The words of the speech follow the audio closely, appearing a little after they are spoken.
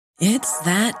It's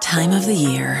that time of the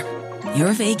year.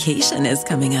 Your vacation is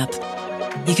coming up.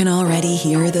 You can already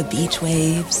hear the beach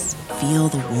waves, feel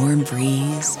the warm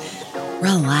breeze,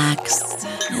 relax,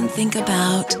 and think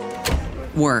about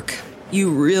work.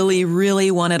 You really, really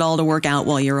want it all to work out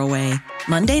while you're away.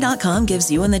 Monday.com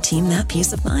gives you and the team that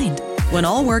peace of mind. When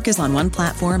all work is on one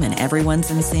platform and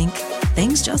everyone's in sync,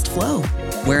 things just flow.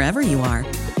 Wherever you are,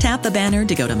 tap the banner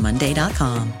to go to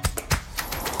Monday.com.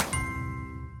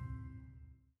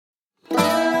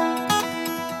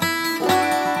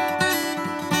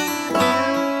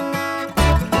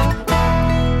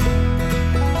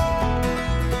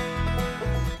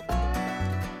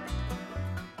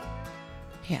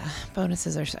 Yeah,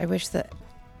 bonuses are... I wish that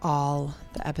all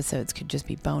the episodes could just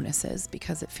be bonuses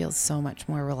because it feels so much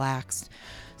more relaxed.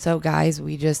 So, guys,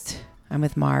 I'm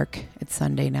with Mark. It's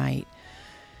Sunday night.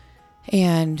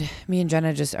 And me and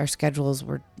Jenna our schedules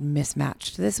were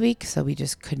mismatched this week, so we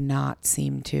just could not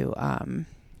seem to,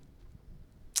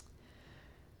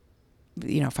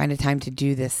 find a time to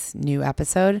do this new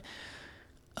episode.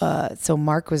 So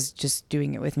Mark was just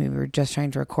doing it with me. We were just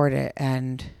trying to record it,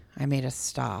 and I made us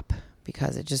stop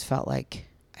because it just felt like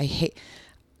I hate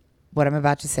what I'm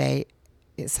about to say.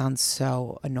 It sounds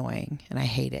so annoying, and I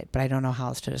hate it, but I don't know how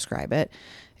else to describe it,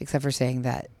 except for saying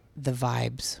that the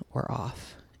vibes were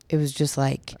off. It was just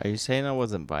like... Are you saying I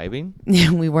wasn't vibing?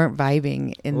 We weren't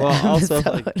vibing in the episode.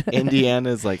 Also, like,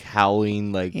 Indiana's like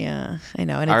howling. Like, yeah, I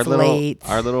know, and it's late.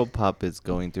 Our little pup is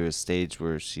going through a stage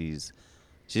where she's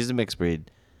a mixed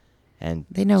breed, and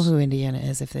they know who Indiana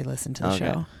is if they listen to the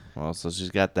show. Well, so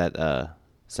she's got that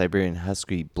Siberian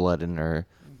Husky blood in her,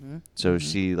 so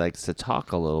she likes to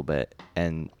talk a little bit.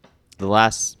 And the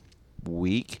last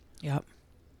week,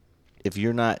 if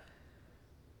you're not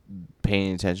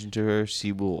paying attention to her,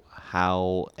 she will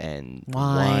howl and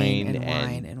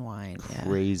whine.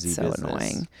 Crazy so business.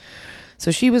 Annoying.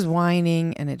 So she was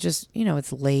whining, and it just,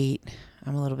 it's late.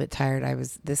 I'm a little bit tired.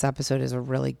 This episode is a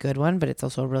really good one, but it's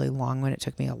also a really long one. It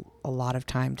took me a lot of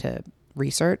time to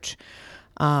research.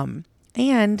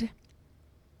 And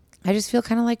I just feel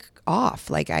kind of like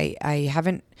off. Like I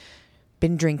haven't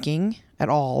been drinking at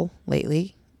all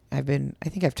lately. I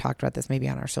think I've talked about this maybe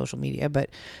on our social media, but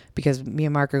because me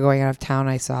and Mark are going out of town,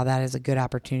 I saw that as a good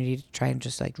opportunity to try and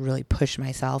just like really push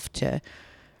myself to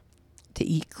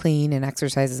eat clean and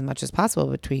exercise as much as possible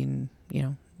between,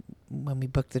 when we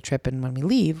book the trip and when we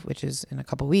leave, which is in a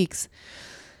couple weeks.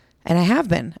 And I've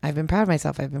been proud of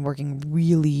myself. I've been working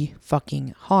really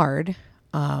fucking hard.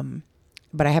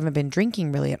 But I haven't been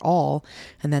drinking really at all.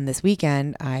 And then this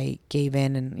weekend I gave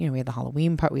in, and, we had the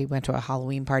Halloween part. We went to a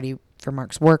Halloween party for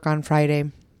Mark's work on Friday.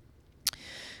 And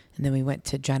then we went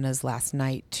to Jenna's last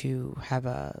night to have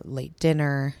a late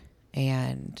dinner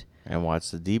and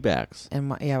watch the D-backs. And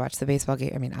watch the baseball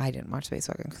game. I mean, I didn't watch the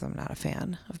baseball game because I'm not a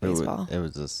fan of baseball. It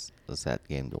was a sad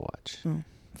game to watch.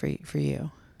 For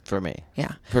you. For me.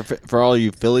 Yeah. For all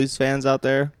you Phillies fans out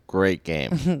there, great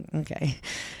game. Okay.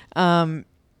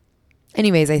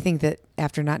 Anyways, I think that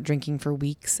after not drinking for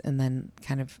weeks and then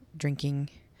kind of drinking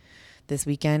this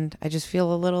weekend, I just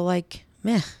feel a little like,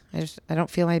 meh. I don't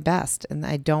feel my best. And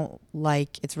I don't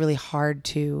like, it's really hard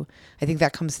to, I think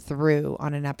that comes through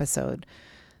on an episode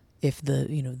if the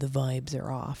vibes are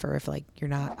off, or if like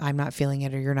I'm not feeling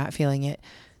it or you're not feeling it.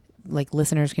 Like,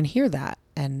 listeners can hear that.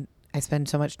 And I spend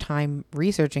so much time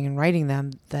researching and writing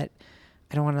them that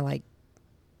I don't want to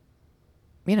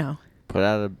put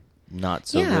out a not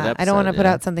so good episode. I don't want to put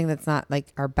out something that's not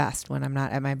like our best when I'm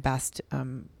not at my best,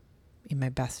 in my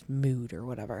best mood or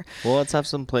whatever. Well, let's have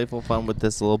some playful fun with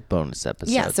this little bonus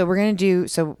episode. Yeah, so we're going to do,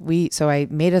 so I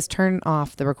made us turn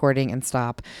off the recording and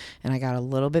stop, and I got a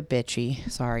little bit bitchy.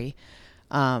 Sorry.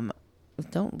 Don't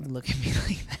look at me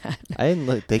like that. I didn't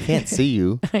look. They can't see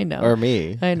you. I know. Or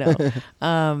me. I know.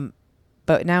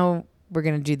 But now we're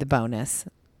going to do the bonus,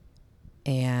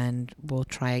 and we'll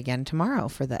try again tomorrow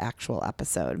for the actual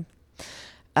episode.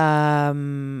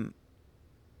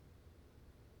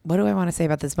 What do I want to say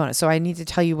about this bonus? So I need to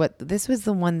tell you this was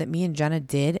the one that me and Jenna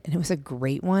did, and it was a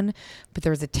great one, but there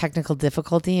was a technical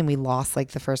difficulty and we lost like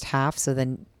the first half. So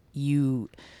then I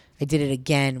did it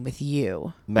again with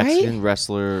you. Mexican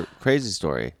wrestler crazy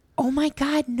story. Oh my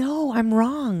God. No, I'm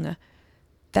wrong.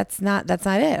 That's not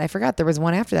it. I forgot there was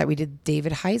one after that. We did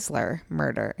David Heisler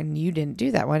murder, and you didn't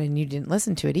do that one, and you didn't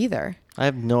listen to it either. I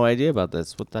have no idea about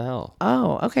this. What the hell?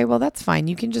 Oh, okay. Well, that's fine.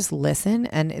 You can just listen,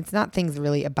 and it's not things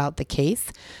really about the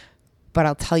case, but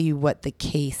I'll tell you what the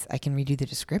case, I can read you the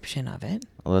description of it.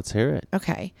 Well, let's hear it.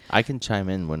 Okay. I can chime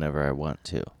in whenever I want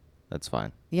to. That's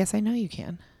fine. Yes, I know you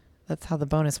can. That's how the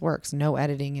bonus works. No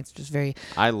editing. It's just very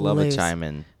I love loose. a chime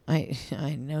in. I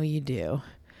know you do.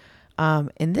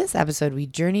 In this episode, we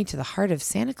journey to the heart of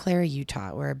Santa Clara,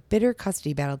 Utah, where a bitter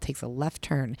custody battle takes a left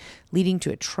turn, leading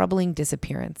to a troubling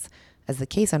disappearance. As the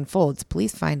case unfolds,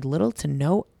 police find little to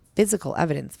no physical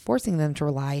evidence, forcing them to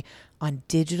rely on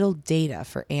digital data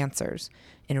for answers.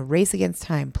 In a race against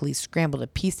time, police scramble to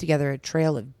piece together a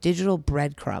trail of digital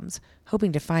breadcrumbs,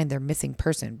 hoping to find their missing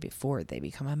person before they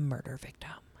become a murder victim.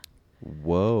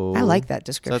 Whoa. I like that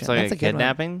description. So it's like That's a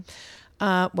kidnapping?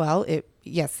 Well,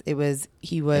 he was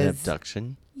An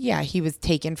abduction? Yeah, he was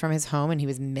taken from his home and he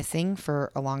was missing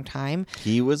for a long time.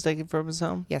 He was taken from his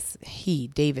home? Yes,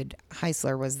 David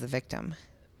Heisler, was the victim.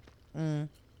 And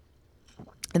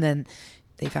then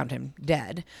they found him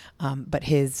dead. But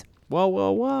his...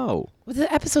 Whoa.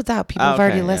 The episode's out. People have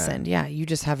already listened. Yeah, you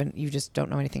just don't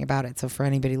know anything about it. So for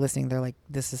anybody listening, they're like,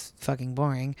 this is fucking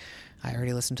boring. I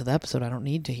already listened to the episode. I don't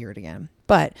need to hear it again.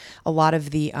 But a lot of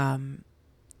the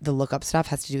lookup stuff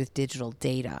has to do with digital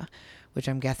data, which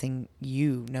I'm guessing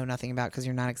you know nothing about because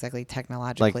you're not exactly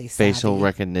technologically like savvy. Facial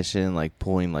recognition, like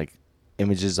pulling like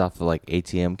images off of like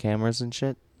ATM cameras and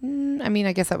shit. I mean,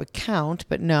 I guess that would count,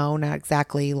 but no, not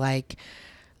exactly. Like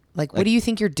what do you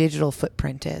think your digital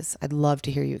footprint is? I'd love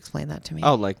to hear you explain that to me.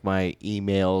 Oh, like my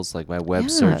emails, like my web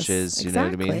searches. You know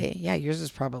what I mean? Yeah, yours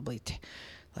is probably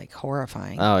like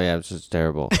horrifying. Oh yeah, it's just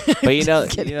terrible. But you know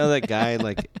that guy,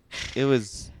 like it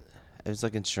was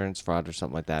like insurance fraud or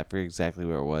something like that. I forget exactly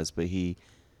where it was, but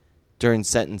during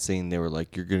sentencing they were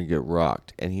like, "You're gonna get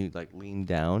rocked," and he like leaned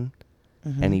down,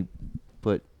 and he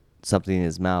put something in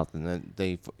his mouth, and then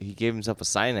he gave himself a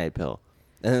cyanide pill.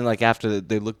 And then, like, after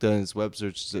they looked on his web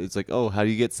search, it's like, oh, how do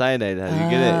you get cyanide? How do you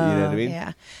get it? You know what I mean?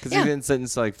 Yeah. Because he's been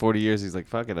sentenced to, like, 40 years. He's like,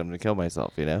 fuck it, I'm going to kill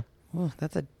myself, you know? Oh,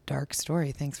 that's a dark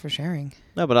story. Thanks for sharing.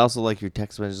 No, but also, like, your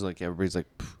text messages, like, everybody's like,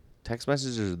 text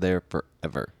messages are there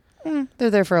forever.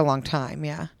 They're there for a long time,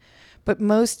 yeah. But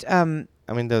most... I mean,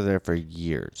 they're there for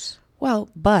years. Well,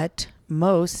 but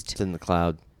most... It's in the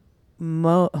cloud.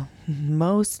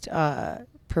 Most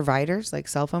providers, like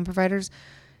cell phone providers...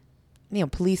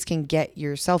 police can get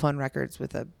your cell phone records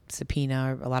with a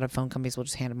subpoena. Or a lot of phone companies will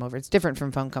just hand them over. It's different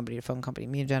from phone company to phone company.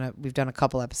 Me and Jenna, we've done a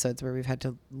couple episodes where we've had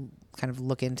to kind of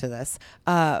look into this.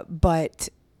 But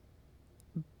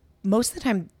most of the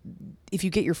time, if you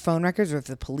get your phone records or if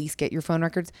the police get your phone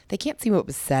records, they can't see what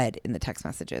was said in the text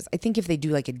messages. I think if they do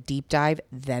like a deep dive,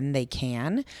 then they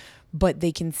can. But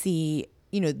they can see...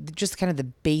 just kind of the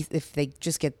base, if they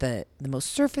just get the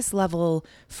most surface level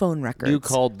phone records. You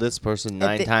called this person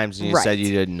 9 times and you said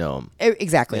you didn't know him.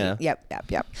 Exactly. Yeah.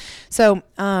 Yep. So,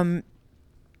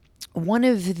 one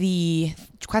of the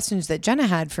questions that Jenna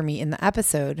had for me in the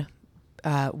episode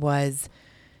was,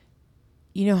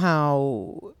 you know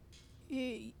how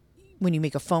when you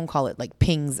make a phone call, it like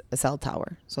pings a cell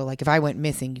tower. So like if I went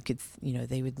missing, you could,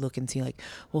 they would look and see like,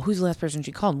 well, who's the last person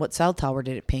she called? What cell tower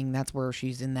did it ping? That's where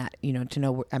she's in that, to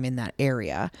know where I'm in that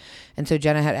area. And so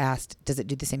Jenna had asked, does it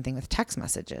do the same thing with text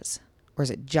messages? Or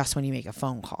is it just when you make a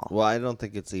phone call? Well, I don't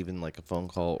think it's even like a phone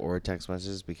call or a text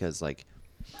message because like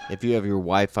if you have your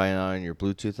Wi-Fi on and your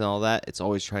Bluetooth and all that, it's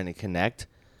always trying to connect.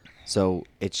 So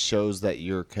it shows that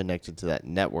you're connected to that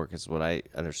network is what I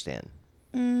understand.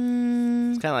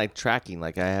 It's kind of like tracking.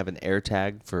 Like I have an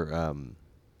AirTag for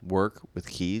work with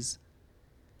keys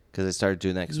because I started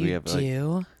doing that because we have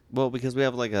because we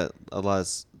have like a lot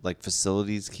of like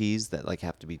facilities keys that like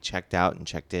have to be checked out and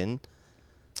checked in.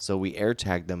 So we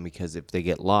AirTag them because if they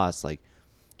get lost, like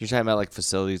you're talking about like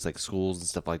facilities like schools and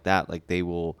stuff like that, like they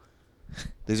will.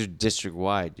 These are district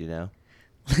wide,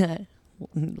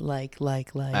 like. All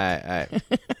right.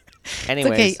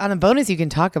 Anyways, it's okay. On a bonus, you can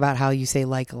talk about how you say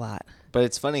like a lot. But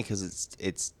it's funny because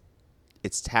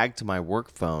it's tagged to my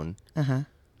work phone,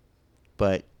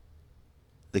 but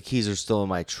the keys are still in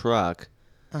my truck.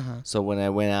 So when I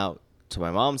went out to my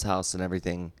mom's house and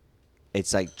everything,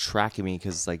 it's like tracking me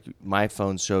because like my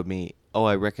phone showed me, oh,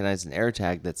 I recognize an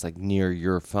AirTag that's like near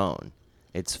your phone.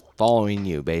 It's following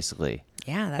you basically.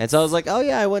 Yeah. And so I was like, oh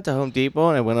yeah, I went to Home Depot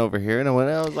and I went over here and I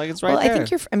was like, it's right there. Well,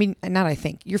 I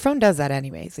think your phone does that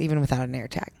anyways, even without an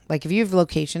AirTag. Like if you have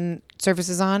location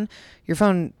services on, your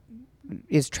phone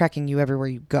is tracking you everywhere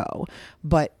you go.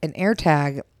 But an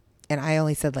AirTag, and I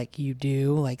only said like you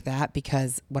do like that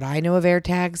because what I know of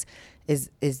AirTags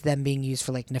is them being used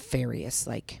for like nefarious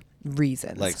like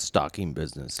reasons, like stalking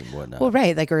business and whatnot. Well,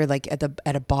 right, like or like at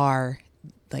a bar.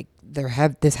 Like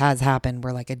this has happened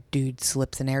where like a dude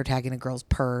slips an AirTag in a girl's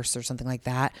purse or something like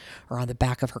that, or on the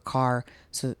back of her car,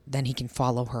 so then he can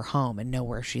follow her home and know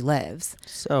where she lives.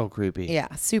 So creepy.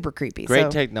 Yeah, super creepy.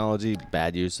 Great technology,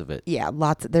 bad use of it. Yeah,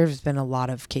 there's been a lot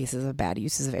of cases of bad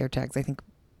uses of AirTags. I think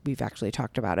we've actually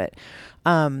talked about it.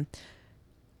 And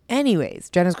Anyways,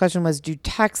 Jenna's question was, do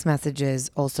text messages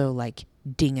also like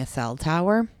ding a cell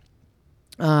tower?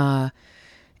 And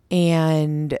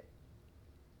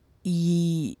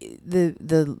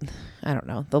the I don't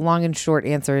know. The long and short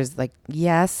answer is like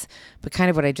yes, but kind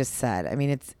of what I just said. I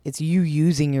mean, it's you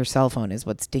using your cell phone is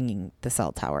what's dinging the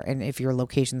cell tower, and if your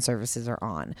location services are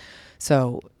on.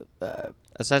 So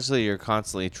essentially, you're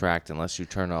constantly tracked unless you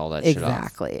turn all that shit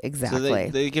off. Exactly.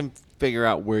 So they can figure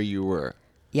out where you were.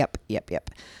 Yep.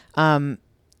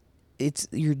 It's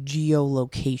your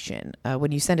geolocation.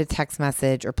 When you send a text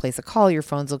message or place a call, your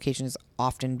phone's location is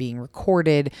often being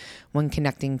recorded when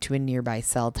connecting to a nearby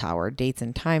cell tower. Dates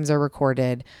and times are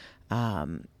recorded,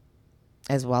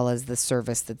 as well as the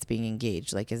service that's being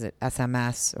engaged. Like, is it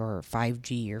SMS or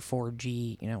 5G or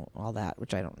 4G? You know, all that,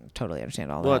 which I don't totally understand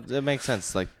all that. Well, that makes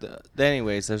sense. Like,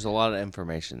 anyways, there's a lot of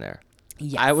information there.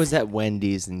 Yes. I was at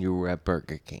Wendy's and you were at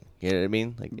Burger King. You know what I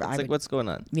mean? Like, it's like, what's going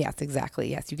on? Yes,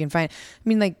 exactly. Yes, you can find. I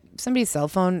mean, like somebody's cell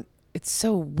phone. It's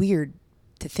so weird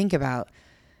to think about,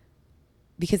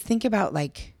 because think about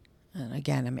like, and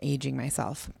again, I'm aging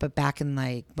myself, but back in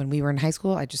like when we were in high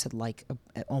school, I just had like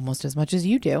almost as much as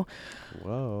you do.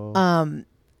 Whoa.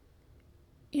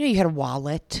 You know, you had a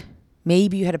wallet.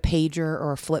 Maybe you had a pager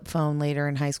or a flip phone later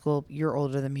in high school. You're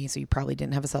older than me, so you probably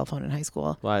didn't have a cell phone in high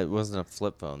school. Well, it wasn't a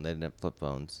flip phone. They didn't have flip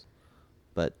phones.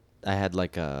 But I had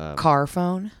like a... car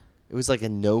phone? It was like a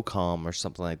no-com or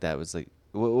something like that. It was like...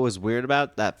 What was weird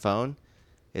about that phone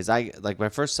is my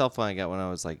first cell phone I got when I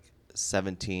was like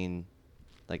 17,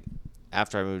 like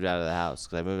after I moved out of the house.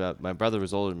 Because I moved out... My brother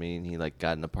was older than me, and he like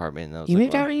got an apartment. And I was you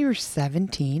moved out when you were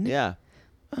 17? Yeah.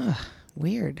 Ugh,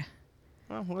 weird.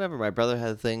 Well, whatever. My brother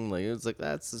had a thing. Like, it was like,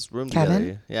 that's this room Kevin?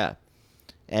 together. Yeah.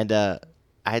 And I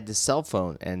had this cell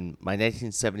phone, and my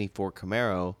 1974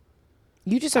 Camaro.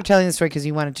 You just are telling the story because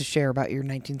you wanted to share about your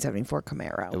 1974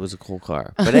 Camaro. It was a cool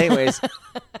car. But anyways,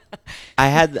 I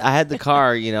had the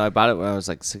car. You know, I bought it when I was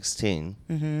like 16.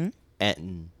 Mm-hmm.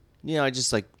 And, you know, I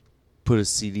just like put a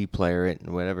CD player in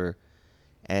and whatever.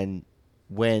 And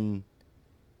when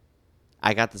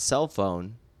I got the cell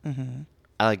phone, Mm-hmm.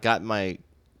 I like got in my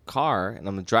car and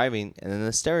I'm driving, and then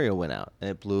the stereo went out and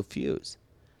it blew a fuse,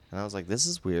 and I was like, this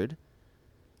is weird.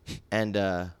 And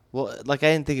well, like,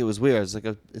 I didn't think it was weird. I was like,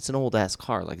 it's an old ass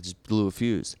car, like it just blew a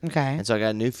fuse. Okay. And so I got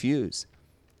a new fuse,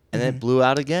 and then it blew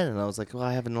out again, and I was like, well,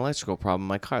 I have an electrical problem in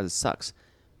my car, this sucks.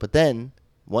 But then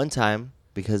one time,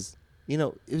 because you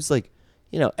know, it was like,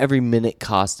 you know, every minute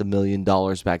cost $1 million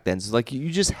back then, so like you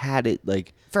just had it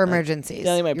like for emergencies.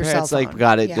 Yeah, my your parents cell like phone.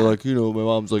 got it. Yeah. They're like, you know, my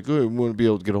mom's like, oh, I want to be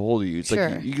able to get a hold of you. It's Sure.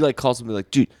 like you like call somebody like,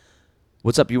 dude,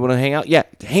 what's up? You want to hang out? Yeah,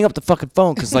 hang up the fucking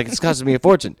phone because like it's costing me a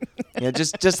fortune. You know,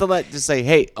 just say,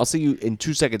 hey, I'll see you in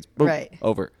 2 seconds. Boom, Right.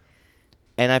 over.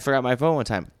 And I forgot my phone one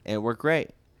time, and it worked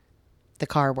great. The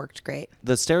car worked great.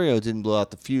 The stereo didn't blow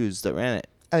out the fuse that ran it.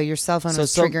 Oh, your cell phone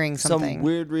was triggering something. Some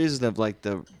weird reason of like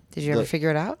the. Did you ever figure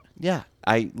it out? Yeah,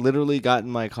 I literally got in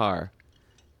my car,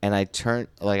 and I turned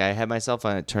I had my cell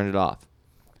phone. I turned it off.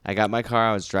 I got in my car.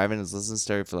 I was driving. I was listening to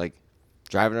stereo for like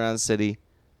driving around the city,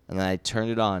 and then I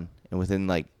turned it on, and within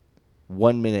like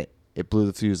 1 minute, it blew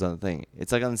the fuse on the thing.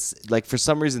 It's like like for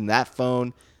some reason that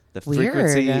phone, the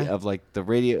frequency Weird. of like the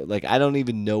radio, like I don't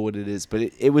even know what it is, but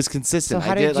it was consistent. So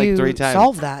how I did it like you 3 times.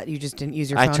 solve that? You just didn't use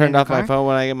your phone. I turned in your off my car? phone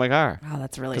when I get in my car. Oh,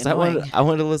 that's really Because annoying. I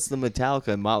wanted to listen to Metallica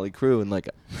and Motley Crue, and like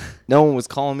no one was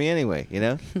calling me anyway, you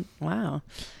know? Wow.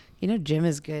 You know, Jim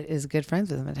is good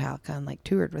friends with Metallica and like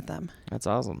toured with them. That's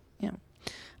awesome. Yeah.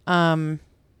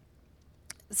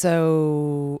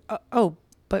 So,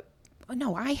 but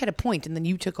no, I had a point and then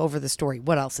you took over the story.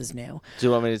 What else is new? Do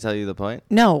you want me to tell you the point?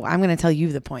 No, I'm going to tell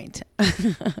you the point.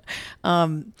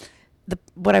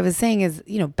 What I was saying is,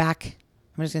 you know, I'm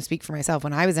just going to speak for myself.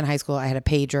 When I was in high school, I had a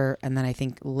pager. And then I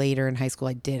think later in high school,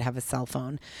 I did have a cell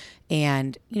phone.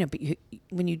 And, you know, but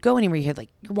when you'd go anywhere, you had like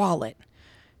your wallet,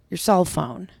 your cell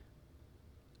phone.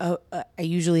 I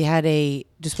usually had a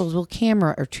disposable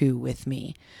camera or two with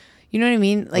me. You know what I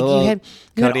mean? Like you had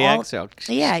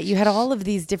you had all of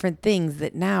these different things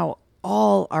that now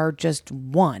all are just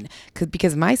one.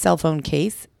 Because my cell phone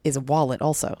case is a wallet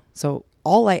also. So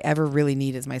all I ever really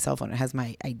need is my cell phone. It has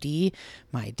my ID,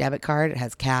 my debit card. It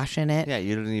has cash in it. Yeah,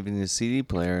 you don't even need a CD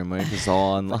player anymore. It's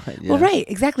all online. Yeah. Well, right,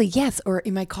 exactly. Yes, or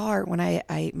in my car when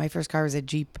my first car was a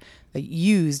Jeep,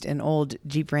 an old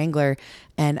Jeep Wrangler,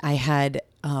 and I had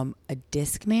a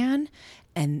Discman,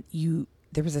 and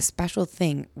there was a special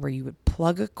thing where you would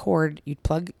plug a cord, you'd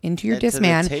plug into your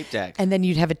Discman, tape deck. and then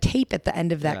you'd have a tape at the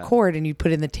end of that cord, and you'd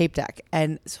put in the tape deck,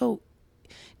 and so.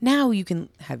 Now you can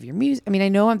have your music. I mean, I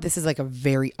know this is like a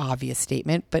very obvious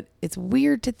statement, but it's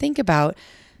weird to think about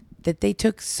that they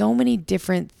took so many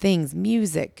different things,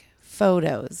 music,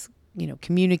 photos,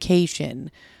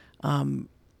 communication,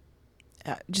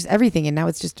 just everything. And now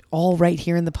it's just all right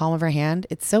here in the palm of our hand.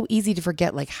 It's so easy to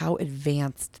forget like how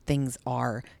advanced things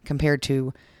are compared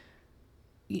to,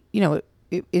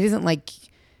 it isn't like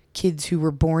kids who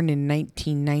were born in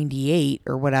 1998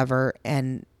 or whatever,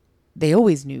 and they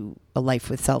always knew a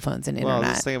life with cell phones and internet. Well,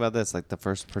 let's think about this. Like the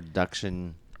first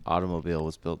production automobile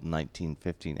was built in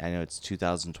 1915. I know it's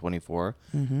 2024,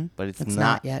 but it's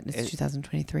not yet. It's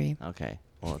 2023. Okay.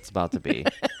 Well, it's about to be.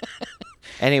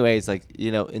 Anyways, like,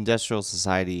 industrial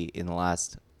society in the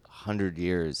last 100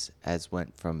 years has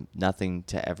went from nothing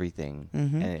to everything,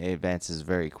 and it advances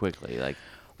very quickly. Like,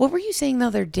 what were you saying the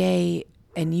other day?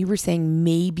 And you were saying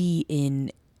maybe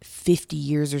in 50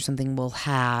 years or something we'll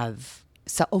have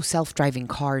self-driving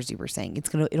cars. You were saying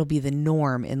it'll be the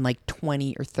norm in like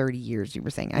 20 or 30 years. You were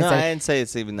saying. I didn't say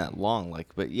it's even that long. Like,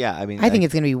 but yeah, I mean, I think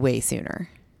it's going to be way sooner.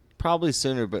 Probably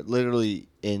sooner, but literally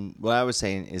in what I was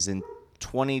saying is in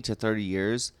 20 to 30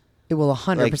 years, it will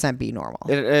 100% be normal.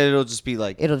 It'll just be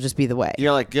like it'll just be the way.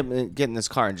 You're like get in this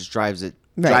car and just drives you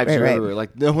right. everywhere.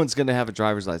 Like no one's gonna have a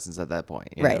driver's license at that point.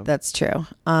 You know? That's true.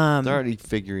 They're already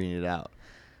figuring it out.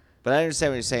 But I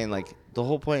understand what you're saying. Like the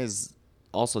whole point is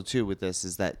also too with this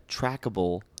is that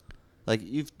trackable. Like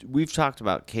we've talked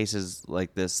about cases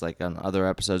like this like on other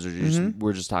episodes, or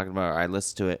we're just talking about. Or I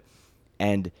listened to it,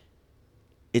 and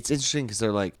it's interesting because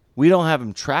they're like, we don't have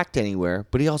him tracked anywhere,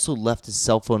 but he also left his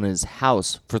cell phone in his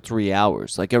house for 3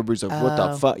 hours. Like everybody's like, what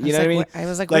the fuck? You know what I mean? I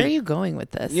was like, where are you going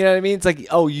with this? You know what I mean? It's like,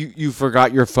 oh, you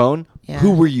forgot your phone? Yeah.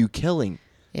 Who were you killing?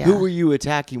 Yeah. Who were you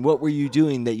attacking? What were you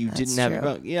doing that you That's didn't have true. your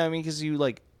phone? You know what I mean? Because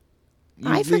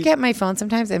I forget my phone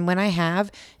sometimes, and when I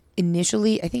have,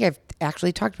 initially, I think I've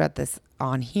actually talked about this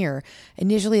on here.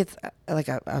 Initially, it's like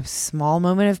a small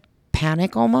moment of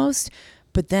panic almost,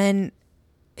 but then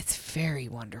it's very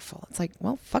wonderful. It's like,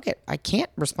 well, fuck it. I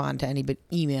can't respond to any but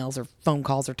emails or phone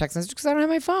calls or text messages because I don't have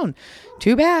my phone.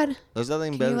 Too bad. There's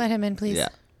nothing Can better. you let him in, please? Yeah.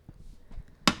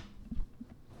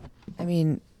 I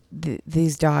mean,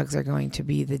 these dogs are going to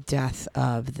be the death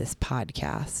of this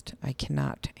podcast. I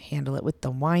cannot handle it with the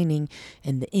whining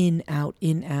and the in,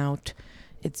 out.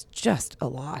 It's just a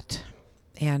lot.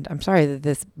 And I'm sorry that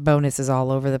this bonus is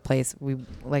all over the place.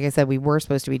 Like I said, we were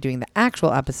supposed to be doing the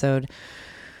actual episode,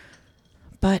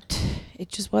 but it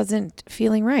just wasn't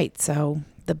feeling right. So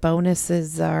the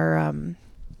bonuses are,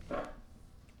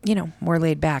 more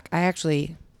laid back. I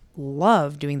actually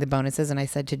love doing the bonuses. And I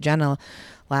said to Jenna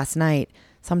last night,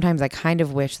 sometimes I kind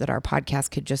of wish that our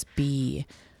podcast could just be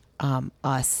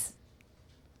us,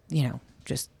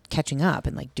 just catching up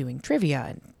and like doing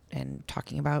trivia and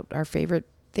talking about our favorite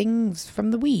things from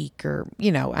the week or,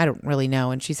 I don't really know.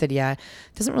 And she said, yeah, it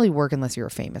doesn't really work unless you're a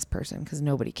famous person because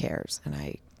nobody cares. And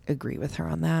I agree with her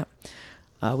on that.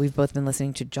 We've both been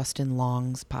listening to Justin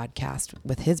Long's podcast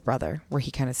with his brother where he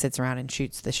kind of sits around and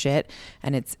shoots the shit,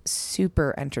 and it's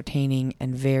super entertaining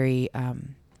and very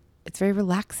it's very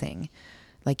relaxing.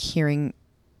 Like hearing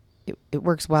it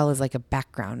works well as like a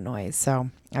background noise.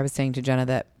 So I was saying to Jenna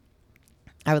that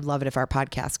I would love it if our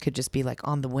podcast could just be like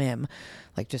on the whim,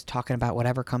 like just talking about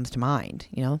whatever comes to mind,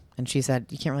 And she said,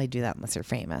 you can't really do that unless you're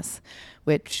famous,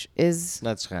 which is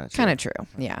that's kind of true.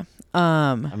 Yeah.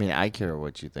 I mean, I care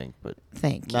what you think, but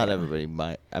thank not you. everybody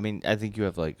might. I mean, I think you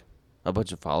have like a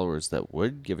bunch of followers that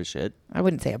would give a shit. I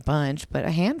wouldn't say a bunch, but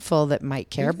a handful that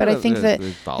might care. You've But got I think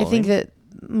following. that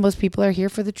most people are here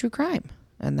for the true crime.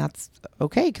 And that's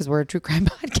okay because we're a true crime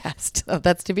podcast. So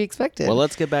that's to be expected. Well,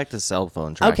 let's get back to cell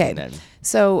phone tracking then.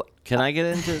 So Can I get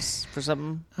into this for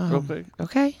something real quick?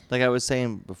 Okay. Like I was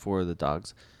saying before the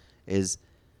dogs, is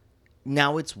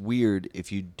now it's weird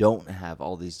if you don't have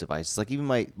all these devices. Like even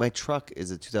my truck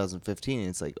is a 2015 and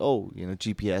it's like,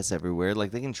 GPS everywhere.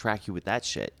 Like they can track you with that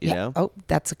shit, you know? Oh,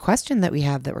 that's a question that we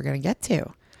have that we're going to get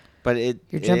to. But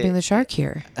You're jumping the shark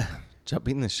here.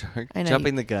 Jumping the shark? I know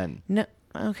Jumping the gun. No.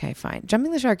 Okay, fine.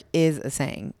 Jumping the shark is a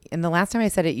saying. And the last time I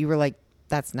said it, you were like,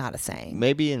 that's not a saying.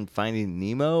 Maybe in Finding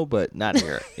Nemo, but not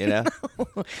here,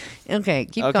 Okay,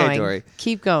 keep okay, going. Dory.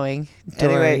 Keep going,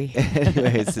 Dory.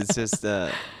 Anyways, it's just,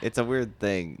 it's a weird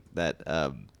thing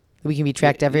that... we can be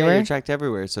tracked everywhere? Yeah, you're tracked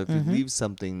everywhere. So if you leave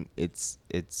something, it's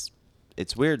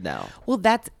weird now. Well,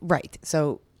 that's right.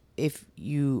 So if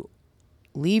you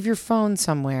leave your phone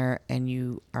somewhere and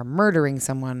you are murdering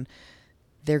someone,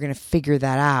 they're going to figure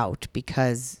that out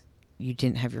because you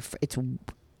didn't have your...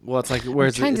 Well, it's like...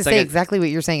 I'm trying to say exactly what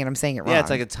you're saying, and I'm saying it wrong. Yeah, it's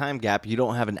like a time gap. You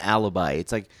don't have an alibi.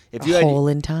 It's like... if a you hole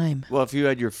in time. Well, if you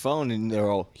had your phone and they're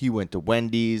all... he went to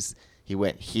Wendy's, he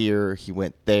went here, he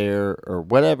went there, or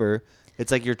whatever,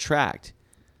 it's like you're tracked.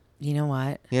 You know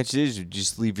what? Yeah, what you do is you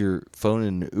just leave your phone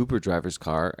in an Uber driver's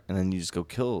car, and then you just go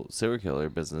kill serial killer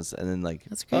business, and then like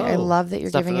That's great. I love that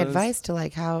you're giving advice to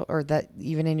like how, or that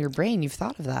even in your brain you've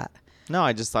thought of that. No,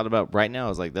 I just thought about right now. I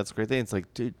was like, that's a great thing. It's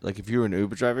like, dude, like if you were an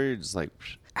Uber driver, you're just like,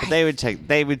 but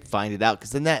they would find it out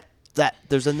because then that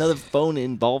there's another phone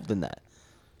involved in that.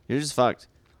 You're just fucked.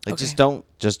 Like just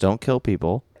don't kill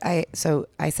people. So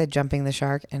I said jumping the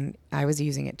shark, and I was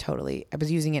using it totally. I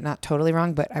was using it not totally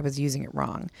wrong, but I was using it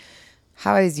wrong.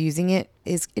 How I was using it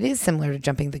is similar to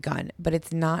jumping the gun, but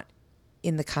it's not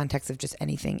in the context of just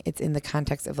anything. It's in the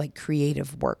context of like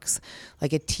creative works,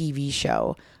 like a TV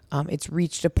show. It's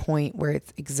reached a point where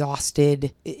it's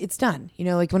exhausted. It's done. You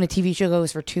know, like when a TV show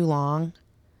goes for too long.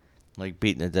 Like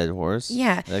beating a dead horse?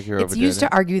 Yeah. Like you're it's used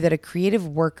to argue that a creative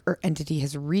work or entity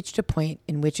has reached a point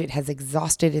in which it has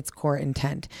exhausted its core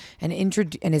intent and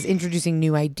is introducing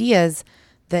new ideas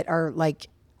that are like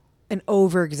an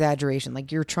over-exaggeration.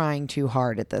 Like you're trying too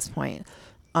hard at this point.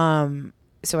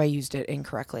 So I used it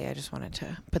incorrectly. I just wanted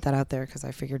to put that out there because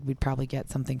I figured we'd probably get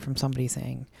something from somebody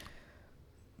saying,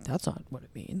 that's not what it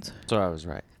means. So I was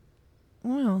right.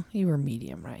 Well, you were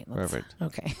medium, right? Perfect.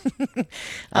 Okay.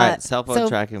 All right, cell phone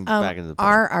tracking back into the point.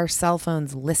 Are our cell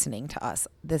phones listening to us?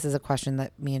 This is a question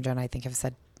that me and Jen, I think, have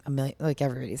said a million, like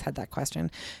everybody's had that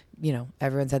question. You know,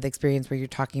 everyone's had the experience where you're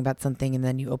talking about something and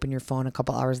then you open your phone a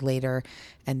couple hours later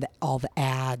and all the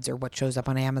ads or what shows up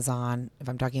on Amazon. If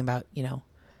I'm talking about, you know,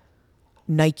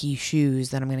 Nike shoes,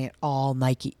 then I'm going to get all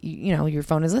Nike, you know, your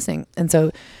phone is listening. And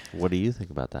so. What do you think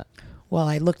about that? Well,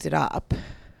 I looked it up.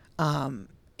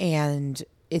 And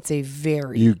it's a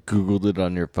very... You Googled it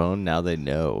on your phone? Now they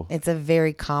know. It's a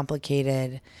very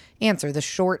complicated answer. The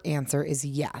short answer is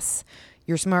yes.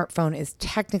 Your smartphone is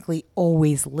technically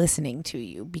always listening to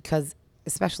you because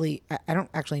especially... I don't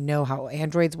actually know how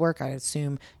Androids work. I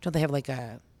assume... Don't they have like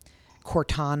a...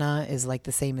 Cortana is like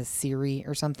the same as Siri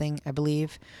or something, I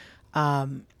believe.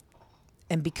 And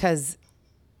because,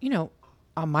 you know,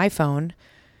 on my phone,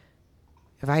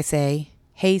 if I say,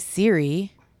 hey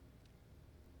Siri...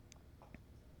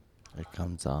 It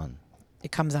comes on.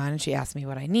 It comes on and she asks me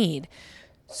what I need.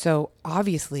 So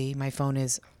obviously my phone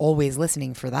is always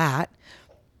listening for that,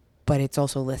 but it's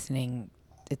also listening.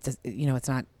 It's, you know, it's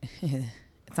not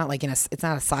like it's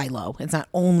not a silo. It's not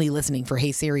only listening for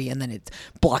Hey Siri and then it's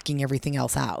blocking everything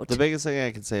else out. The biggest thing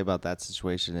I can say about that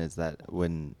situation is that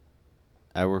when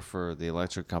I worked for the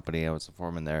electric company, I was the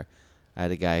foreman there. I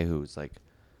had a guy who was like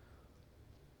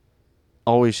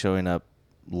always showing up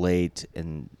late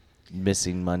and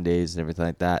missing Mondays and everything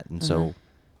like that, and so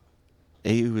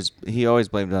he always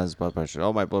blamed it on his blood pressure.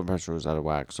 Oh, my blood pressure was out of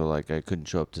whack, so like I couldn't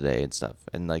show up today and stuff.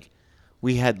 And like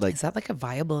we had like, is that like a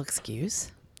viable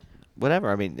excuse?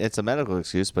 Whatever. I mean, it's a medical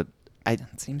excuse, but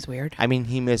that seems weird. I mean,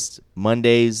 he missed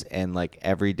Mondays and like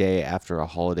every day after a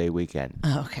holiday weekend.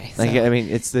 Oh, okay. Like I mean,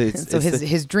 it's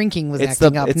his drinking was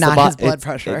acting up, not his blood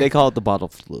pressure. They call it the bottle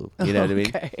flu. You know what I mean?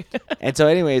 Okay. And so,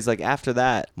 anyways, like after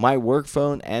that, my work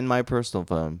phone and my personal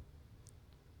phone.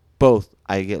 Both,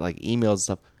 I get like emails and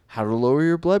stuff. How to lower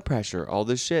your blood pressure, all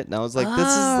this shit, and I was like, this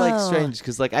is like strange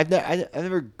because like I've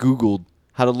never Googled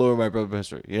how to lower my blood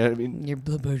pressure. You know what I mean? Your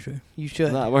blood pressure. You should.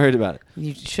 I'm not worried about it.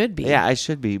 You should be. Yeah, I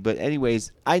should be. But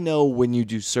anyways, I know when you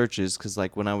do searches because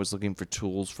like when I was looking for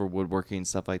tools for woodworking and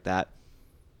stuff like that,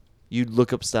 you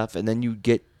look up stuff and then you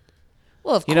get.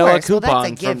 Well, of course. Well, coupon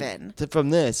that's a given. From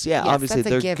this. Yeah, yes, obviously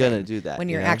they're going to do that. When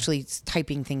you're actually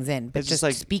typing things in. But just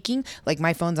like speaking, like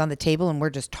my phone's on the table and we're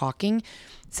just talking.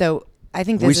 So I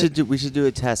think we should do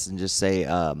a test and just say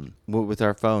with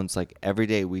our phones, like every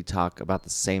day we talk about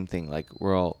the same thing. Like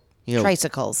we're all, you know.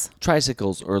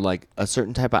 Tricycles or like a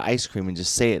certain type of ice cream and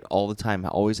just say it all the time. I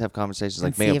always have conversations and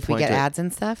like see if we get ads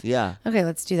and stuff. Yeah. Okay,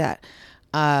 let's do that.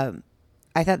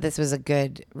 I thought this was a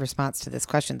good response to this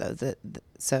question though.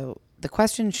 So the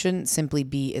question shouldn't simply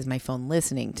be, is my phone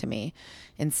listening to me?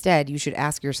 Instead, you should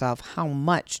ask yourself, how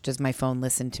much does my phone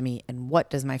listen to me and what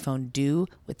does my phone do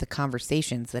with the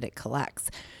conversations that it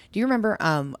collects? Do you remember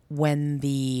when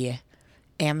the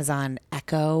Amazon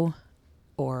Echo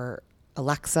or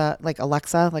Alexa, like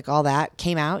all that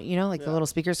came out, you know, like the little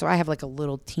speakers? So I have like a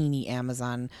little teeny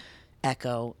Amazon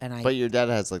Echo. But your dad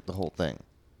has like the whole thing.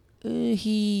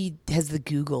 He has the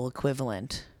Google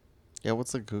equivalent. Yeah,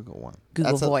 what's the Google one?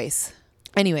 Google Voice.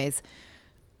 Anyways,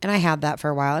 and I had that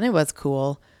for a while, and it was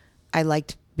cool. I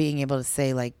liked being able to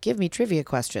say, like, give me trivia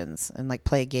questions and, like,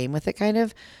 play a game with it, kind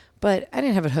of. But I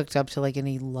didn't have it hooked up to, like,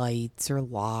 any lights or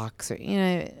locks or, you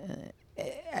know.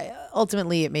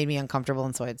 Ultimately, it made me uncomfortable,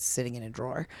 and so it's sitting in a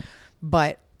drawer.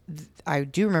 But I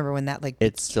do remember when that, like...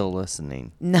 It's still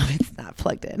listening. No, it's not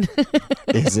plugged in.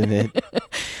 Isn't it?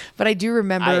 But I do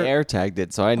remember I air tagged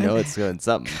it, so I know it's doing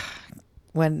something.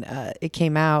 when it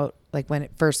came out, like when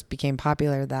it first became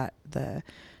popular, that the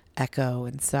Echo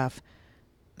and stuff,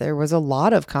 there was a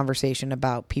lot of conversation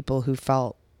about people who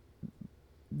felt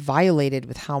violated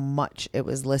with how much it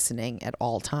was listening at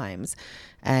all times.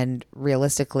 And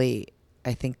realistically,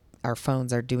 I think our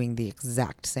phones are doing the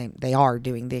exact same. They are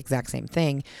doing the exact same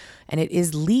thing, and it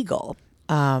is legal.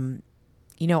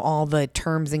 You know, all the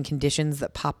terms and conditions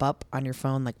that pop up on your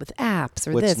phone, like with apps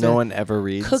or Which this, no or one ever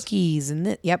reads. cookies and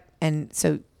this. Yep. And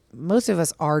so most of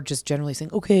us are just generally saying,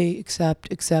 okay, accept,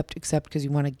 because you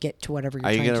want to get to whatever you're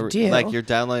Are you trying gonna to do. like you're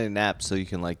downloading an app so you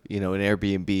can like an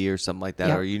Airbnb or something like that,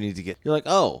 Yep. or you need to get. You're like,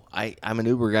 oh, I'm an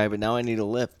Uber guy, but now I need a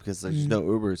Lyft because there's no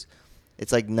Ubers.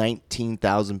 It's like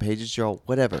 19,000 pages. You're all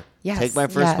whatever. Yes, Take my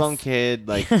firstborn yes. kid.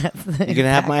 Like Yes, you can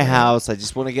have my exactly. house. I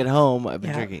just want to get home. I've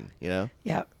been Yep. drinking. You know.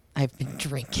 Yep. I've been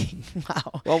drinking.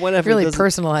 Wow. Well, whatever. Really It doesn't-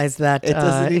 personalized that It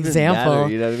doesn't even example. matter.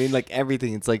 You know what I mean? Like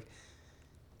everything. It's like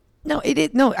No,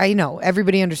 no, I know.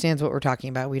 Everybody understands what we're talking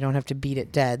about. We don't have to beat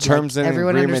it dead. terms Like, and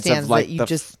everyone agreements understands of like that you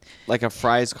just like a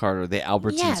Fry's card or the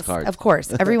Albertsons yes, card. of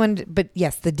course. Everyone, but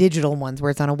yes, the digital ones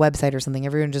where it's on a website or something,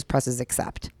 everyone just presses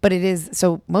accept. But it is,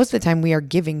 so most of the time we are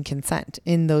giving consent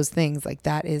in those things. Like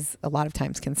that is a lot of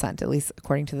times consent, at least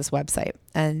according to this website.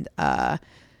 And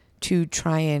to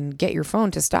try and get your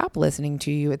phone to stop listening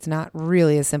to you, it's not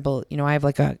really as simple. You know, I have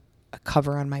like a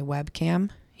cover on my webcam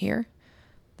here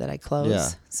that I close Yeah.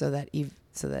 so that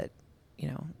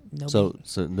nobody.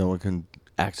 So no one can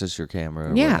access your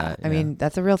camera. Or Yeah, whatnot, I mean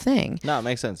that's a real thing. no, it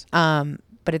makes sense.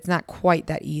 But it's not quite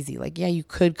that easy. Like, yeah, you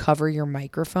could cover your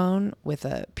microphone with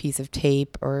a piece of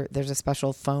tape, or there's a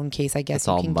special phone case, I guess It's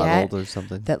you all can muddled get or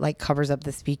something. that like covers up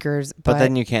the speakers. But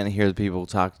then you can't hear the people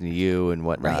talking to you and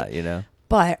whatnot. Right. You know.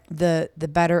 But the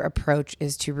better approach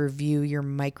is to review your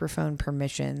microphone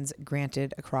permissions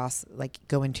granted across, like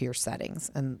go into your settings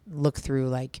and look through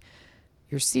like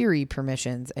your Siri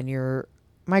permissions and your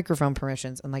microphone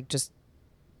permissions and like just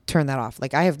turn that off.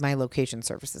 Like I have my location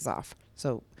services off.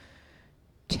 So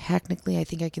technically I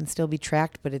think I can still be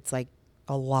tracked, but it's like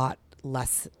a lot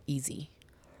less easy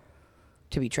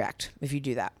to be tracked if you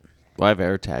do that. Well, I've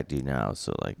air tagged you now,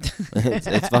 so like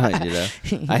it's fine, you know.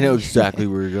 I know exactly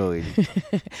where you're going.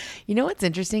 You know what's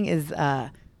interesting is I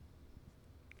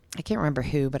can't remember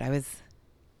who, but I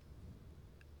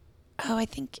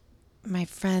think my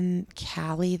friend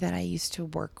Callie that I used to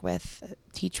work with,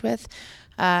 teach with.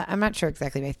 I'm not sure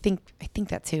exactly, but I think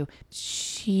that's who.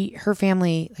 Her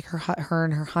family, like her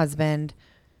and her husband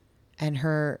and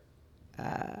her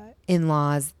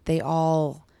in-laws, they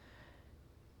all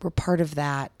were part of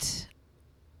that.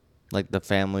 Like the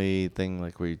family thing,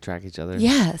 like where you track each other.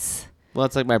 Yes. Well,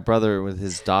 it's like my brother with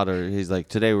his daughter. He's like,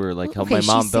 today we're like helping Okay,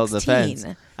 my mom she's build the 16.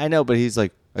 fence. I know, but he's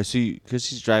like, I see, because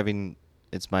she's driving.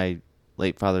 It's my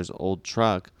late father's old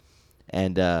truck,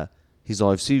 and he's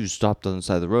all, I've seen you stopped on the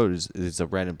side of the road. It's a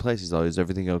random place. He's all, is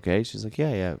everything okay? She's like,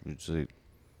 yeah,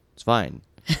 it's fine.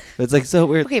 It's like so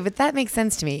weird. Okay, but that makes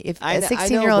sense to me. If I a know,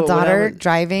 16-year-old but daughter whatever.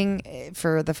 driving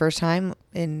for the first time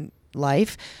in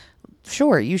life,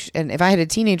 sure, and if I had a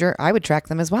teenager, I would track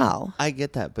them as well. I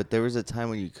get that, but there was a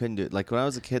time when you couldn't do it. Like when I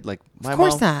was a kid, like my Of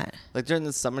course mom, not. like during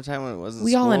the summertime when it wasn't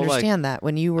We school, all like, understand that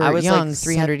when you I were was young, like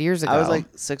 300 years ago. I was like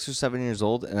 6 or 7 years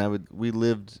old, and we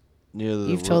lived near the.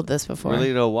 You've told this before.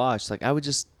 Toledo Wash. Like I would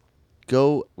just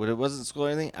go when it wasn't school or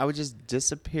anything. I would just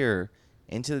disappear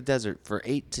into the desert for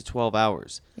 8 to 12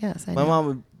 hours. Yes, I My know. mom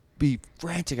would be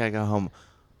frantic. I got home.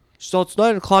 So it's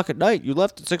 9 o'clock at night. You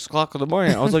left at 6 o'clock in the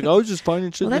morning. I was like, I was just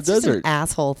finding shit Well, in that's the just desert. an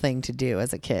asshole thing to do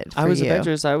as a kid. I was for you.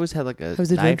 adventurous. I always had like a I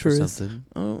was knife adventurous. or something.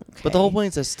 Oh, But the whole okay. point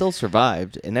is I still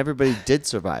survived, and everybody did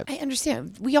survive. I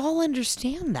understand. We all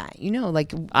understand that. You know,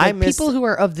 like I miss- people who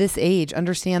are of this age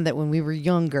understand that when we were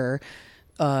younger,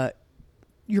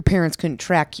 your parents couldn't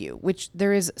track you, which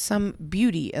there is some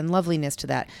beauty and loveliness to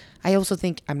that. I also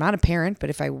think I'm not a parent, but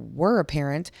if I were a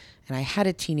parent and I had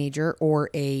a teenager or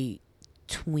a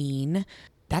tween,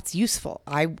 that's useful.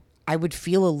 I would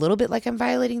feel a little bit like I'm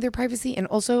violating their privacy, and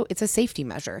also it's a safety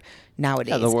measure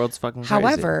nowadays. Yeah, the world's fucking crazy.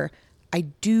 However, I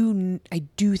do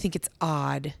think it's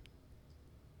odd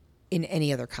in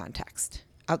any other context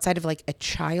outside of like a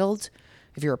child.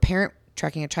 If you're a parent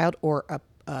tracking a child, or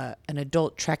an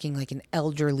adult tracking like an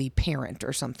elderly parent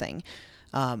or something,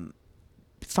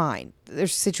 fine.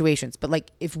 There's situations, but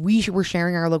like if we were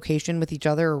sharing our location with each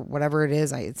other or whatever it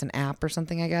is, it's an app or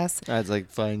something, I guess. It's like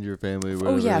find your family.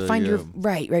 Oh yeah, wherever find they your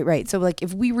go. right. So like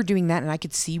if we were doing that and I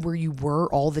could see where you were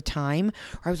all the time,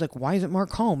 or I was like, why isn't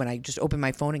Mark home? And I just open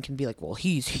my phone and can be like, well,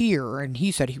 he's here and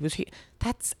he said he was here.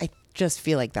 I just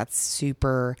feel like that's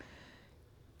super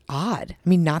odd. I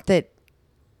mean, not that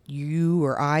you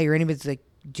or I or anybody's like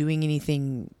doing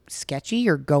anything sketchy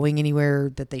or going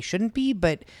anywhere that they shouldn't be,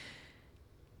 but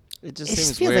It just it seems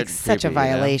just feels weird like and such a creepy, you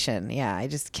know? violation. Yeah, I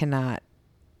just cannot.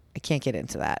 I can't get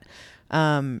into that.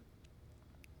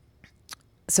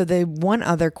 So the one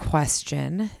other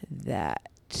question that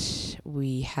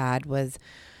we had was,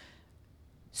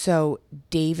 so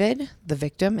David, the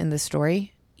victim in the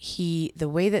story, the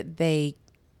way that they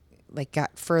like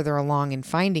got further along in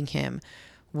finding him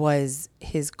was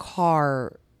his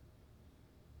car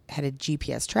had a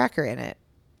GPS tracker in it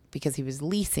because he was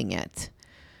leasing it,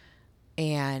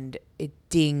 and it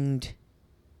dinged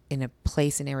in a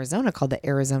place in Arizona called the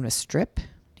Arizona Strip. Do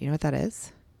you know what that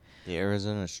is? The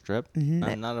Arizona Strip? Mm-hmm.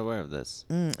 I'm not aware of this.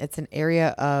 It's an area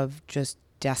of just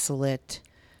desolate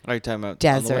Are you talking about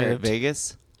desert. on the way to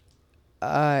Vegas?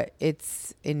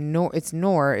 It's in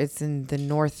It's in the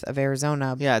north of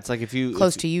Arizona. Yeah, it's like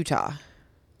close to Utah.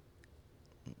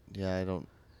 Yeah, I don't.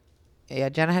 Yeah,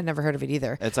 Jenna had never heard of it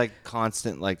either. It's like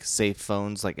constant, like safe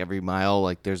phones, like every mile.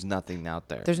 Like there's nothing out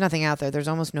there. There's nothing out there. There's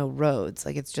almost no roads.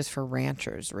 Like it's just for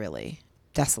ranchers, really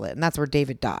desolate, and that's where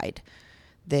David died.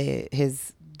 The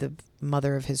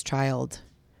mother of his child,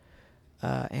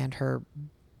 and her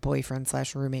boyfriend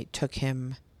 / roommate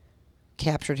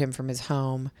captured him from his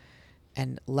home,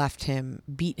 and left him,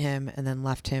 beat him, and then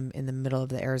left him in the middle of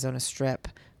the Arizona Strip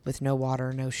with no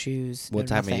water, no shoes. What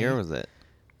time of year was it?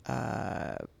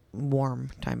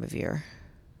 Warm time of year.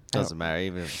 Doesn't matter,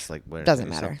 even if it's like winter. Doesn't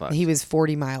matter. He was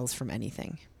 40 miles from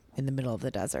anything in the middle of the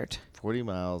desert. 40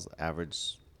 miles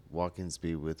average walking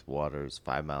speed with water is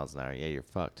 5 miles an hour. Yeah, you're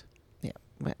fucked. Yeah.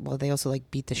 Well, they also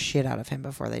like beat the shit out of him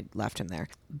before they left him there.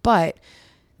 But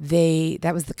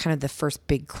that was kind of the first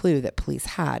big clue that police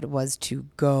had, was to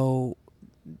go.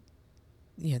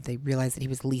 They realized that he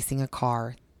was leasing a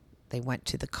car. They went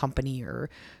to the company or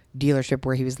dealership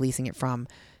where he was leasing it from.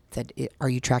 Said, "Are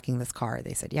you tracking this car?"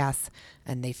 They said yes,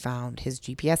 and they found his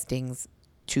GPS dings,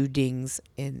 2 dings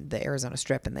in the Arizona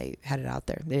Strip, and they had it out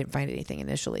there. They didn't find anything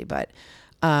initially, but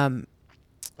they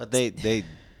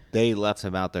left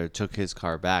him out there, took his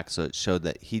car back, so it showed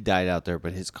that he died out there,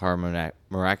 but his car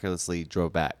miraculously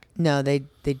drove back. No, they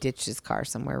ditched his car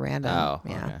somewhere random. Oh,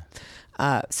 yeah.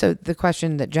 Okay. So the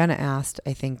question that Jenna asked,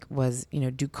 I think, was,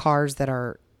 do cars that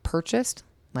are purchased,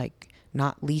 like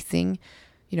not leasing,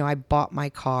 I bought my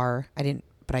car,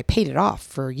 but I paid it off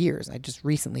for years. I just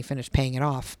recently finished paying it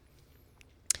off.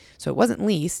 So it wasn't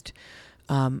leased.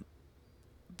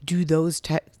 Do those,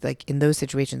 like in those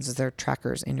situations, is there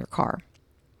trackers in your car?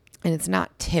 And it's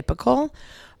not typical,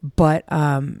 but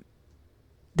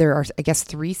there are, I guess,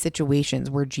 3 situations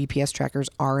where GPS trackers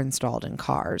are installed in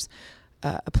cars.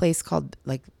 Places called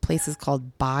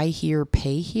buy here,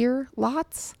 pay here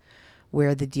lots,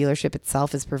 where the dealership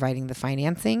itself is providing the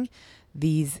financing.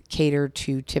 These cater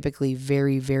to typically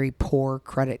very, very poor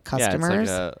credit customers.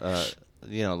 Yeah, it's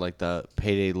like like the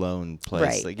payday loan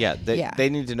place. Right. Like, they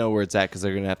need to know where it's at because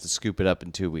they're going to have to scoop it up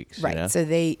in 2 weeks. Right. So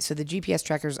the GPS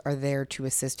trackers are there to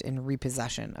assist in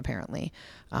repossession, apparently,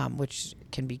 which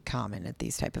can be common at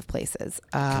these type of places.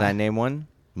 Can I name one?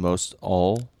 Most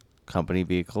all company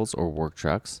vehicles or work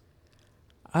trucks.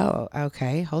 Oh,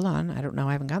 okay. Hold on. I don't know.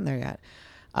 I haven't gotten there yet.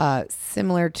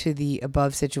 Similar to the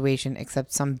above situation,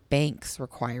 except some banks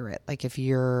require it. Like if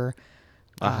you're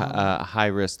A high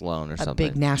risk loan or something. A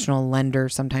big national lender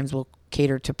sometimes will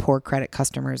cater to poor credit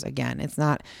customers. Again, it's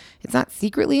not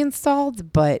secretly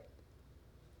installed, but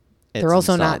they're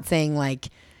also not saying like,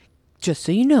 just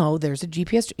so you know, there's a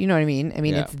GPS. You know what I mean?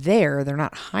 Yeah. It's there. They're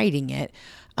not hiding it.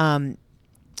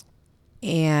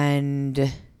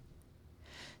 And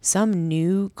some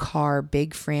new car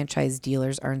big franchise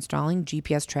dealers are installing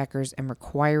GPS trackers and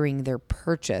requiring their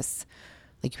purchase.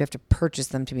 Like you have to purchase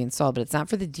them to be installed, but it's not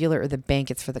for the dealer or the bank.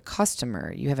 It's for the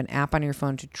customer. You have an app on your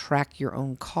phone to track your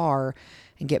own car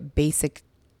and get basic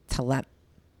I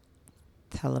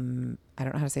don't know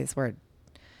how to say this word.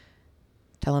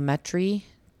 Telemetry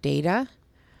data.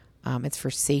 It's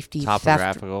for safety,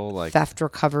 theft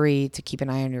recovery, to keep an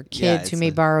eye on your kids who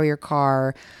may borrow your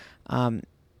car.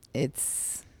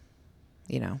 It's,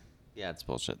 Yeah, it's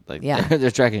bullshit. Like,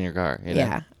 they're tracking your car.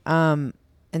 Yeah.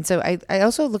 And so I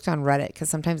also looked on Reddit because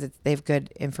sometimes they have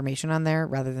good information on there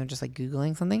rather than just like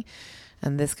Googling something.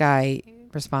 And this guy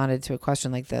responded to a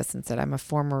question like this and said, "I'm a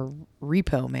former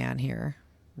repo man here."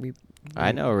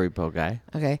 I know a repo guy.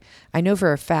 Okay. "I know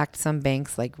for a fact some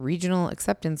banks like Regional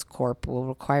Acceptance Corp will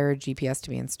require a GPS to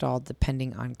be installed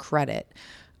depending on credit.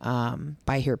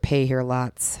 Buy here, pay here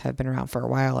lots have been around for a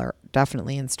while, are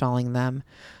definitely installing them.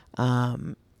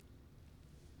 And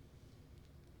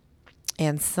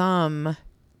some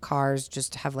cars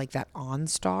just have like that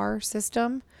OnStar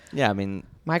system. Yeah, I mean,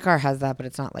 my car has that, but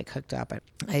it's not like hooked up.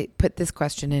 I put this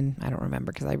question in. I don't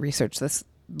remember because I researched this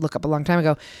lookup a long time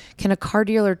ago. Can a car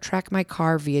dealer track my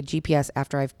car via GPS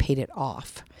after I've paid it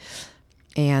off?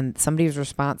 And somebody's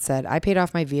response said, I paid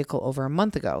off my vehicle over a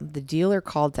month ago. The dealer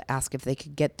called to ask if they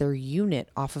could get their unit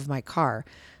off of my car.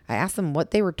 I asked them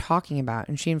what they were talking about,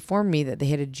 and she informed me that they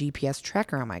had a GPS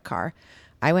tracker on my car.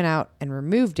 I went out and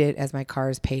removed it as my car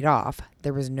is paid off.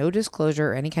 There was no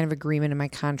disclosure or any kind of agreement in my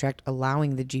contract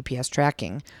allowing the GPS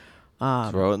tracking.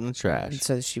 Throw it in the trash.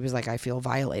 So she was like, I feel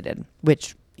violated,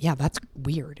 which, yeah, that's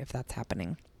weird if that's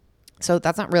happening. So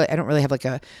that's not really, I don't really have like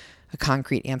a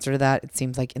concrete answer to that. It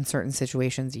seems like in certain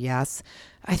situations, yes.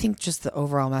 I think just the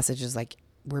overall message is like,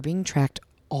 we're being tracked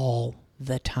all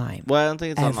the time. Well, I don't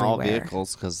think it's everywhere. on all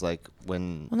vehicles because like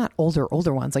when... Well, not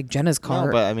older ones, like Jenna's car.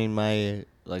 No, but I mean my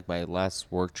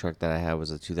last work truck that I had was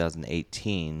a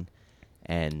 2018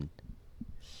 and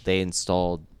they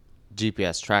installed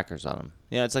GPS trackers on them.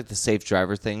 Yeah, it's like the safe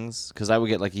driver things because I would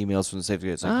get like emails from the safety.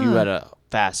 It's like you had a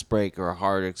fast brake or a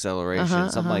hard acceleration,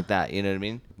 something like that. You know what I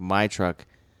mean? My truck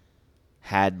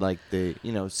had like the,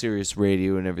 Sirius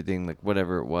radio and everything, like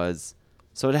whatever it was.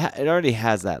 So it already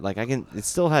has that. Like it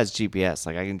still has GPS.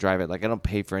 Like I can drive it. Like I don't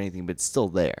pay for anything, but it's still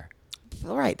there.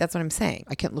 All right, that's what I'm saying.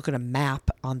 I can't look at a map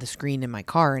on the screen in my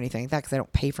car or anything like that because I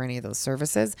don't pay for any of those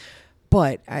services.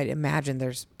 But I'd imagine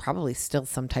there's probably still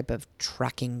some type of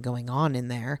tracking going on in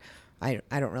there. I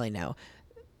don't really know.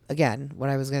 Again,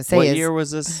 what I was going to say what is... What year was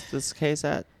this case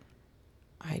at?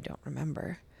 I don't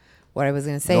remember. What I was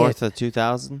going to say North of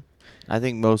 2000? I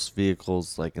think most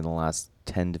vehicles, like in the last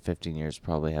 10 to 15 years,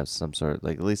 probably have some sort of,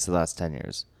 like at least the last 10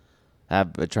 years,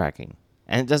 have a tracking.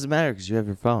 And it doesn't matter because you have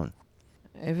your phone.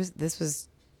 This was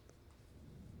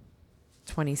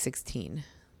 2016.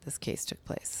 This case took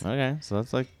place. Okay, so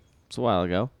it's a while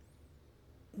ago.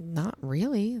 Not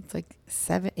really. It's like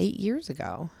 8 years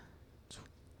ago.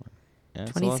 Yeah,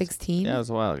 2016. Yeah, it was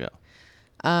a while ago.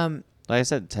 Like I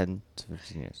said, 10 to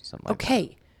 15 years, something like that.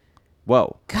 Okay.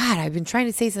 Whoa. God, I've been trying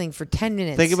to say something for 10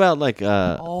 minutes. Think about like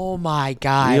oh my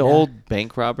God. the old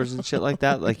bank robbers and shit like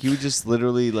that. Like you just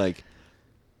literally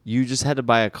you just had to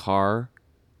buy a car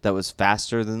that was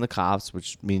faster than the cops,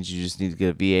 which means you just need to get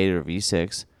a V8 or a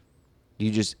V6.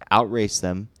 You just outrace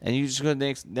them, and you just go to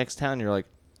the next town. And you're like,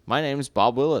 my name is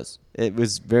Bob Willis. It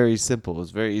was very simple. It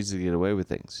was very easy to get away with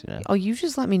things. Oh, you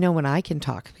just let me know when I can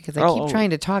talk because I keep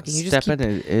trying to talk, and you just keep...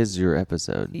 It is your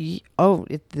episode.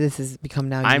 This has become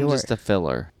now I'm just a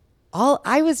filler. All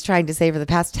I was trying to say for the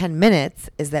past 10 minutes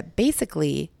is that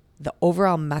basically the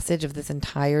overall message of this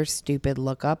entire stupid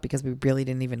lookup, because we really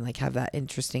didn't even have that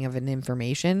interesting of an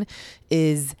information,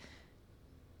 is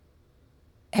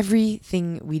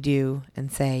everything we do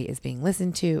and say is being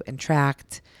listened to and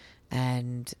tracked,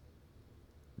 and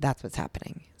that's what's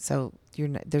happening. So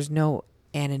there's no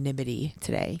anonymity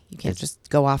today. You can't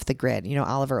just go off the grid.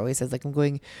 Oliver always says I'm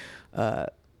going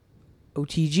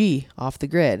OTG, off the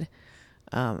grid.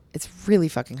 It's really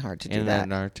fucking hard to do that.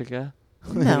 In Antarctica?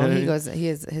 No,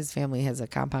 his family has a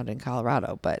compound in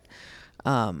Colorado, but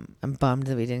I'm bummed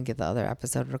that we didn't get the other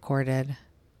episode recorded.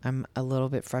 I'm a little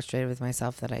bit frustrated with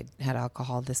myself that I had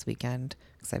alcohol this weekend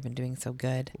because I've been doing so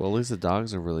good. Well, at least the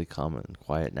dogs are really calm and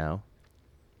quiet now.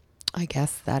 I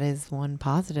guess that is one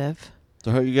positive.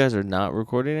 So you guys are not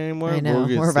recording anymore? I know.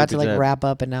 We're about to wrap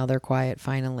up, and now they're quiet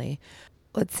finally.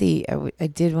 Let's see. I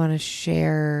did want to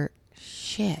share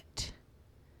shit.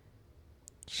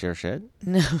 Share shit?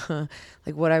 No,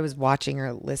 what I was watching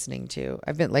or listening to.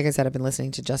 I've been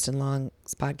listening to Justin Long's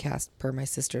podcast per my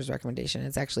sister's recommendation.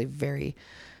 It's actually very,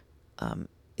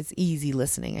 it's easy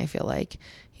listening. I feel like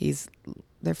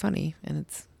they're funny and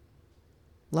it's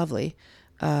lovely.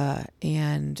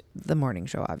 And the morning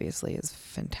show obviously is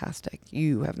fantastic.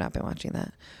 You have not been watching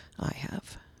that. I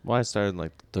have. Well, I started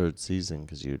the third season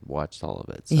because you'd watched all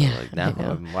of it. So yeah, now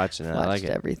I'm watching it. I like it.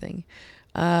 Everything.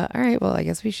 All right. Well, I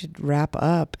guess we should wrap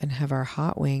up and have our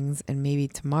hot wings, and maybe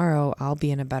tomorrow I'll be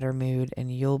in a better mood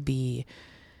and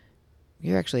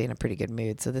you're actually in a pretty good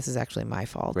mood. So this is actually my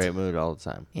fault. Great mood all the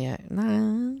time. Yeah. Okay.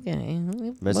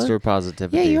 Mr.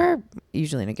 Positivity. Yeah, you are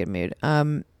usually in a good mood.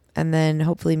 And then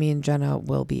hopefully me and Jenna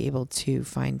will be able to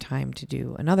find time to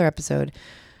do another episode,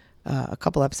 a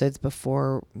couple episodes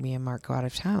before me and Mark go out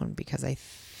of town, because I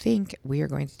think we are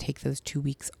going to take those 2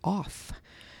 weeks off.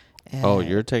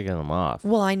 You're taking them off.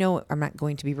 Well, I know I'm not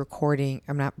going to be recording.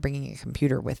 I'm not bringing a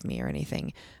computer with me or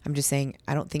anything. I'm just saying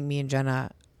I don't think me and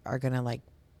Jenna are going to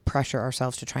pressure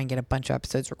ourselves to try and get a bunch of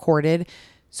episodes recorded,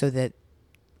 so that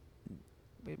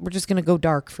we're just going to go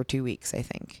dark for 2 weeks, I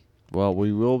think. Well,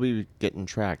 we will be getting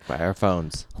tracked by our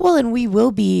phones. Well, and we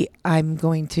will be. I'm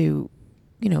going to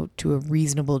to a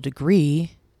reasonable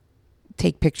degree,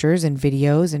 take pictures and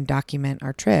videos and document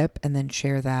our trip and then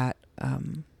share that,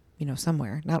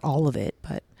 somewhere. Not all of it,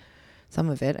 but some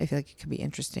of it. I feel like it could be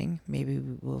interesting. Maybe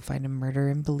we'll find a murder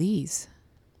in Belize.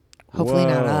 Hopefully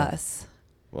not us.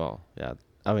 Well, yeah.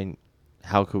 I mean,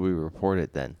 how could we report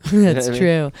it then? That's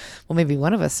true. Well, maybe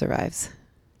one of us survives.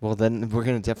 Well, then we're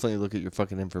going to definitely look at your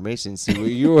fucking information and see where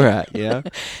you were at,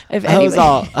 If I was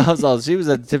all, she was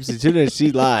at Tipsy Tuna,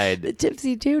 she lied. The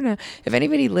Tipsy Tuna. If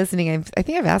anybody listening, I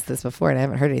think I've asked this before and I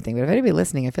haven't heard anything, but if anybody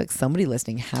listening, I feel like somebody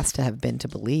listening has to have been to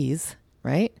Belize,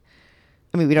 right?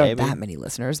 I mean, we don't have that many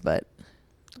listeners, but.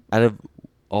 Out of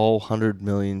all 100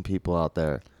 million people out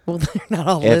there. Well, they're not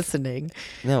all listening.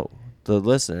 No. The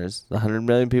listeners, the 100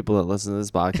 million people that listen to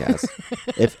this podcast,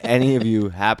 if any of you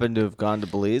happen to have gone to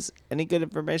Belize, any good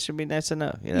information would be nice to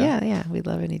know. Yeah. We'd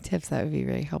love any tips. That would be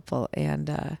very helpful.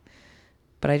 And,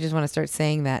 but I just want to start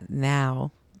saying that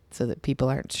now so that people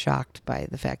aren't shocked by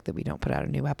the fact that we don't put out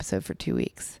a new episode for 2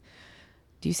 weeks.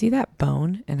 Do you see that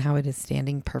bone and how it is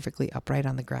standing perfectly upright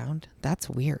on the ground? That's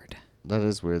weird. That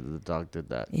is weird that the dog did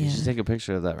that. Yeah. You should take a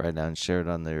picture of that right now and share it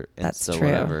on their Insta. That's true.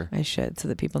 Whatever. I should, so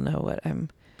that people know what I'm.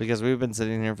 Because we've been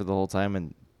sitting here for the whole time,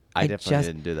 and I definitely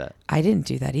didn't do that. I didn't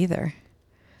do that either.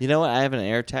 You know what? I have an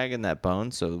air tag in that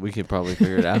bone, so we could probably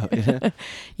figure it out.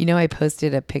 I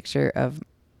posted a picture of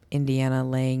Indiana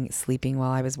sleeping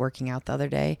while I was working out the other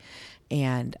day,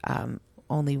 and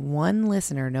only one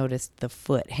listener noticed the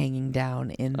foot hanging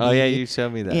down in. Oh yeah, you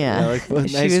showed me that. Yeah, like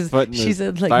nice foot in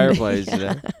the fireplace.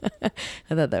 Yeah.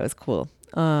 I thought that was cool.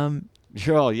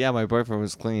 You're all, my boyfriend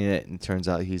was cleaning it, and turns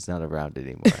out he's not around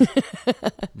anymore.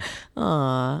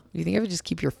 Aw, you think I would just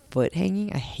keep your foot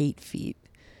hanging? I hate feet.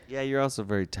 Yeah, you're also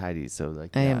very tidy, so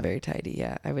I am very tidy.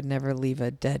 Yeah, I would never leave a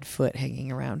dead foot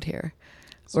hanging around here,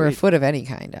 Sweet. Or a foot of any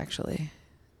kind, actually.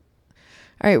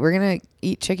 All right, we're gonna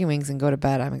eat chicken wings and go to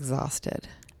bed. I'm exhausted.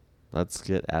 Let's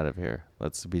get out of here.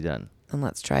 Let's be done. And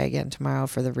let's try again tomorrow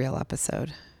for the real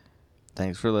episode.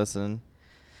 Thanks for listening.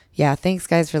 Yeah, thanks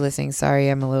guys for listening. Sorry,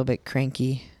 I'm a little bit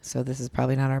cranky, so this is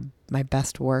probably not my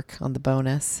best work on the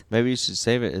bonus. Maybe you should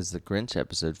save it as the Grinch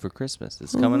episode for Christmas.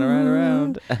 It's coming right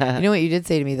around. You know what you did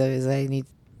say to me though is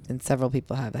and several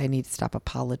people have, I need to stop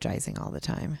apologizing all the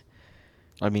time.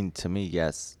 I mean, to me,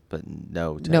 yes, but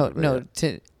no.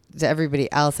 To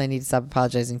everybody else, I need to stop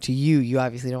apologizing. To you, you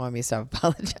obviously don't want me to stop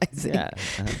apologizing. Yeah.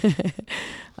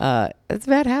 It's a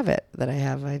bad habit that I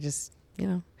have. I just,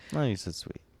 Oh, you're so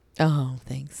sweet. Oh,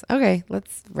 thanks. Okay,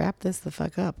 let's wrap this the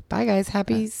fuck up. Bye, guys.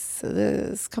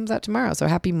 This comes out tomorrow, so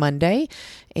happy Monday,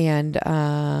 and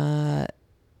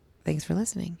thanks for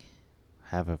listening.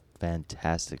 Have a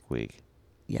fantastic week.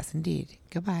 Yes, indeed.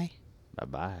 Goodbye.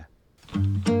 Bye-bye.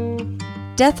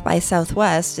 Death by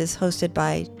Southwest is hosted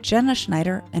by Jenna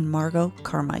Schneider and Margot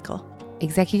Carmichael.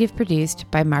 Executive produced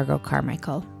by Margot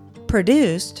Carmichael.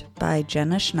 Produced by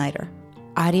Jenna Schneider.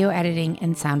 Audio editing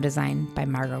and sound design by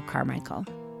Margot Carmichael.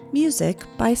 Music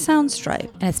by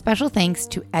Soundstripe. And a special thanks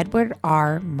to Edward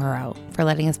R. Murrow for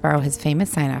letting us borrow his famous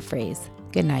sign-off phrase,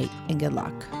 good night and good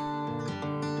luck.